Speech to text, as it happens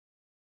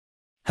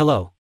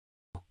Hello.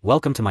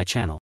 Welcome to my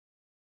channel.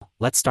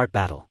 Let's start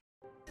battle.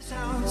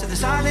 Sounds of the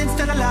silence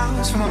that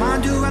allows for my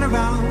mind to run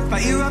around,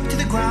 my ear up to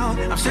the ground.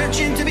 I'm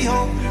searching to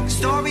behold the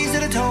stories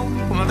that are told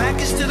when my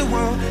back is to the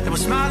world that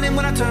was smiling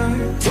when I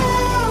turned.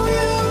 Tell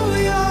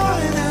you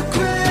you're the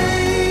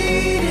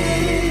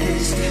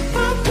greatest,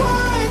 but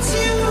once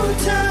you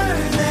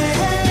turn the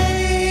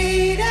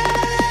hate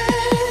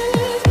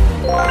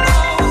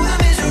oh, the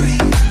misery.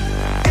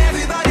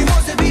 Everybody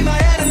wants to be my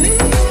enemy.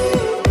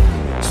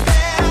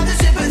 Spare the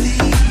sympathy.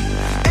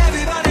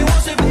 Everybody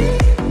wants to be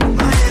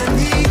my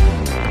enemy.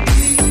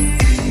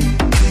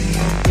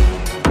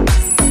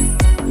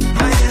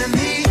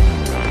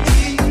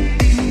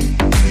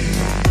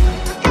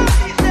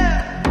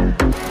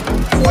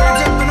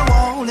 Words up on the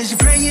wall as you're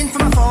praying for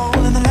my fall,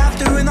 and the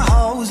laughter in the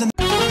halls. And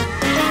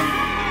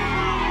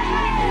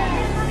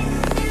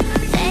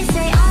they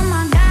say, oh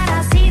my God,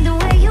 I see the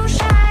way you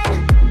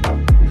shine.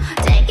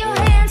 Take your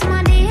hands,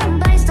 my dear,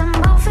 and place them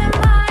both in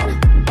mine.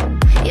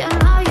 You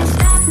know you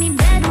stopped me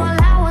dead while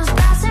I was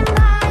passing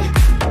by,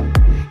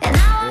 and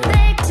now I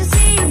beg to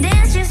see you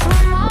dance just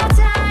one more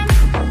time.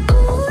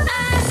 Ooh,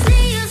 I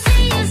see you,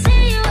 see you,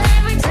 see you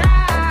every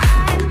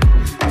time.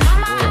 And from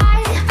my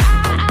eyes, I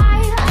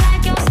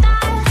like your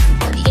style.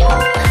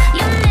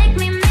 You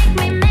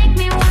make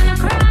me wanna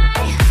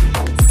cry.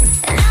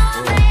 And now I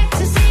beg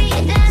to see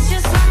you dance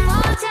just one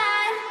more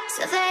time.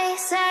 So they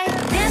say,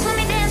 dance with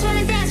me, dance with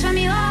me, dance with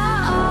me, oh, oh.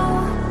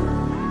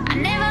 I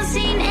never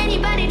seen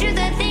anybody do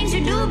the things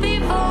you do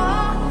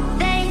before.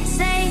 They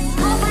say,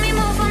 move for me,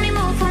 move for me,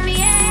 move for me,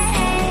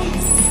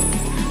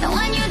 yeah. And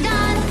when you're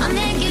done, I'll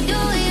make you do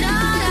it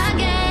all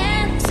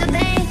again. So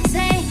they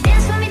say,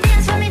 dance for me,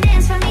 dance for me,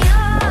 dance for me, oh, oh,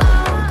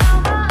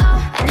 oh, oh.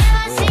 I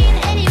never seen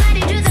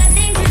anybody do the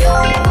things you do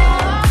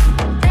before.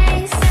 They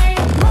say,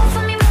 move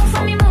for me, move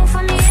for me, move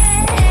for me,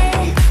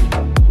 yeah.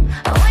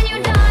 And when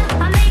you're done,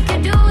 I'll make you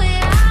do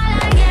it all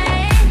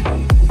again.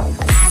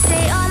 I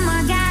say, oh my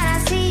God, I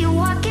see you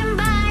walking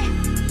by.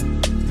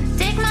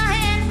 Take my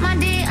hand, my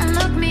dear, and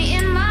look me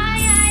in my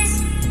eyes.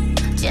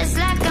 Just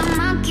like a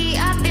monkey,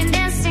 I've been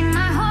dancing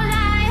my whole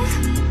life,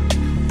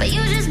 but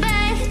you just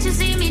beg to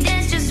see me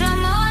dance just one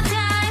more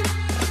time.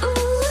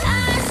 Ooh, I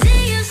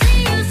see you,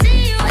 see you,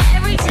 see you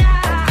every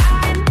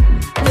time.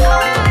 And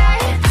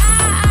alright, I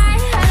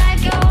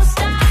like your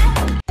style.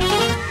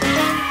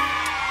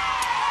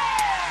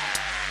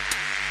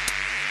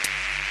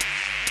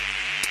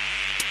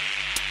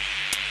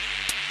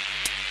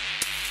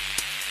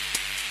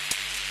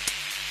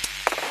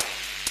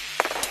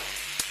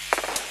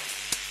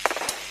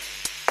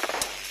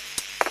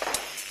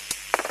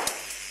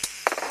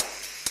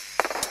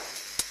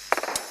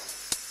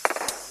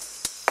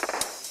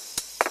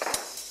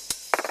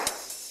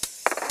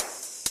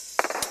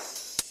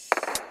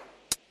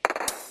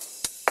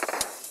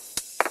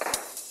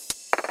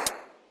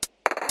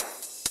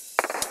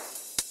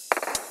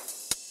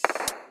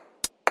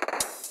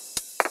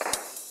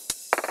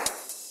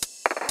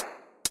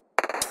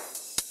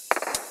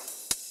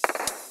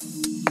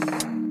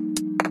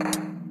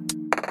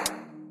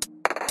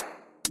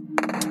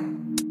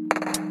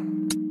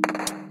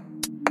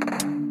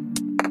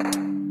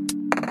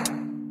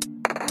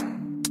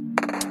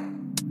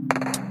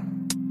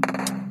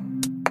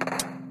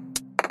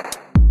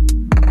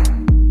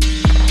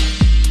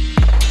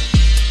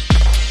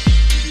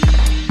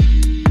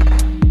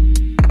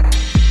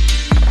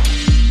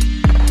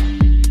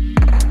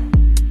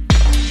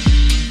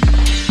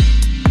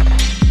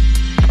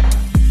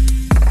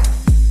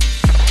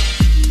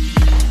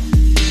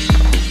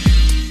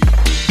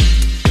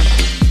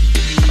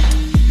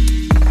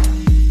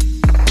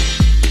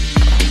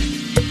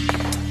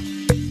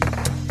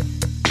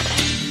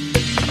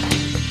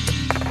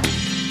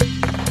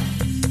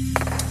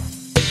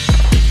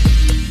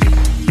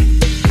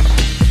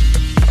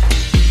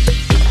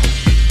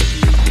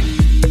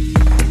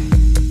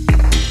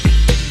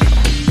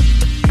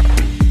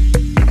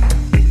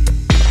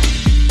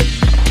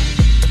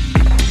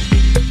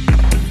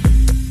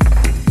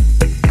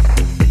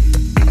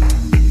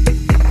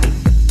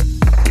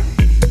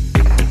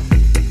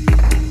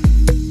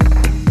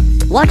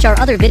 Watch our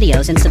other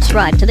videos and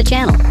subscribe to the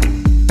channel.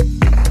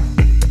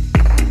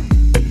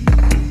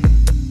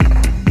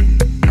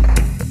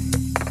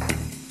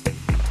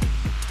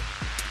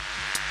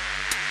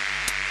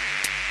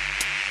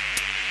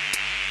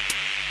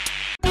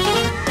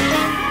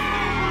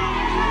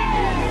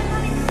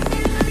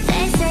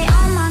 They say,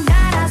 oh my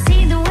God, I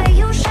see the way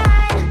you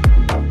shine.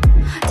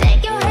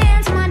 Take your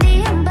hands, my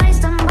dear, and place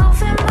them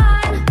both in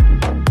mine.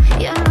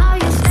 You know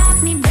you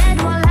stopped me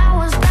dead while I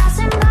was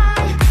passing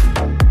by,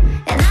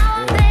 and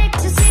now I beg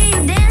to see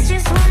you dance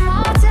just one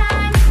more time.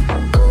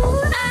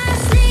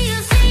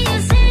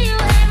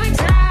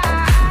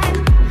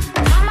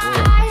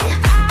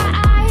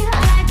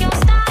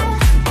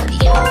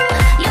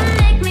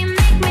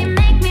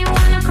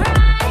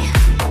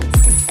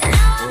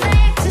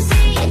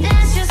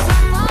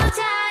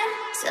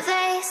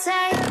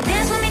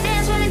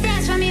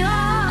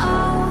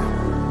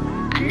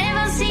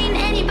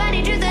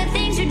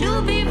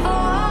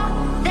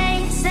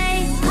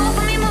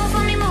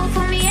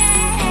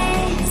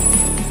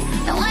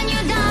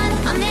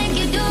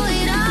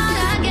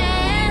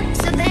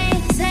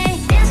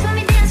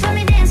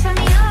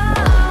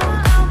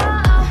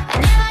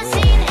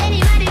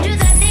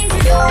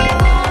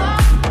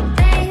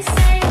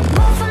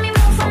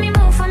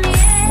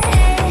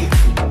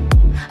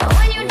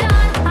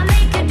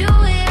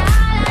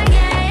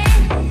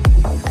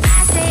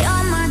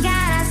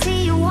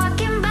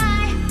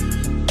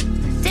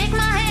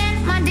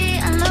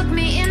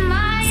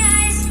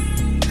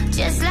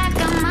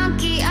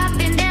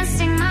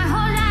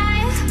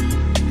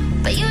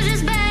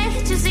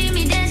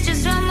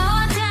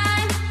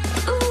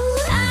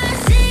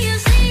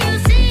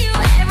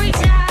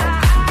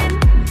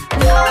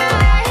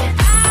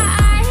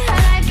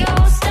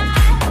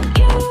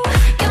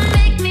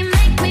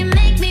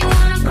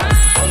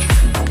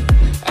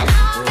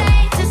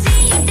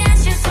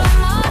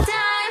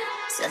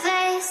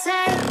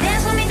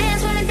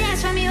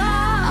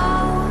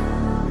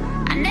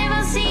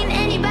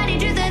 anybody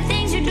do the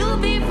things you do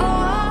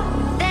before.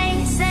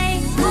 They say,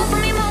 move for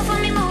me, move for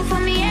me, move for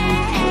me,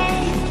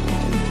 yeah.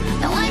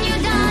 And when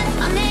you're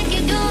done, I'll make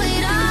you do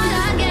it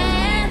all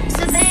again.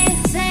 So they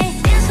say,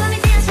 dance for me,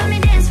 dance for me,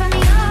 dance for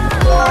me, oh.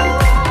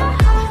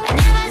 I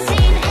never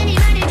seen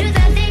anybody do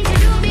the things you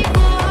do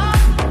before.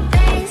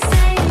 They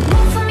say,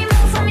 move for me,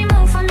 move for me,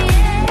 move for me,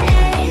 yeah.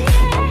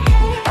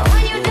 And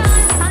when you're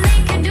done, I'll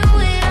make you do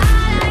it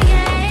all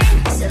again.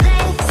 So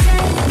they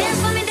say, dance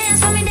for me, dance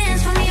for me,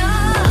 dance for me, oh.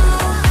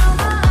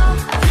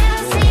 I've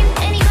never seen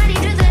anybody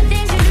do the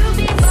things you do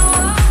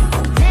before.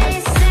 They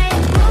say,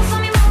 move for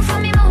me, move for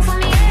me, move for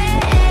me, yeah.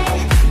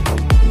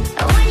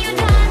 And when you're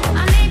done,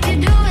 I'll make you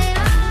do it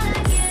all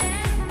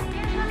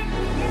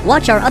again.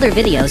 Watch our other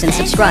videos and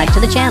subscribe to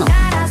the channel.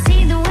 I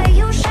see the way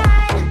you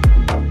shine.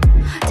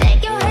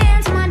 Take your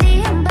hands, my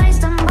dear, and place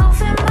them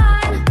both in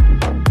mine.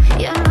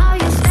 You know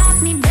you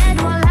stopped me dead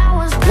while I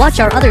was Watch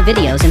our other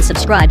videos and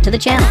subscribe to the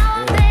channel.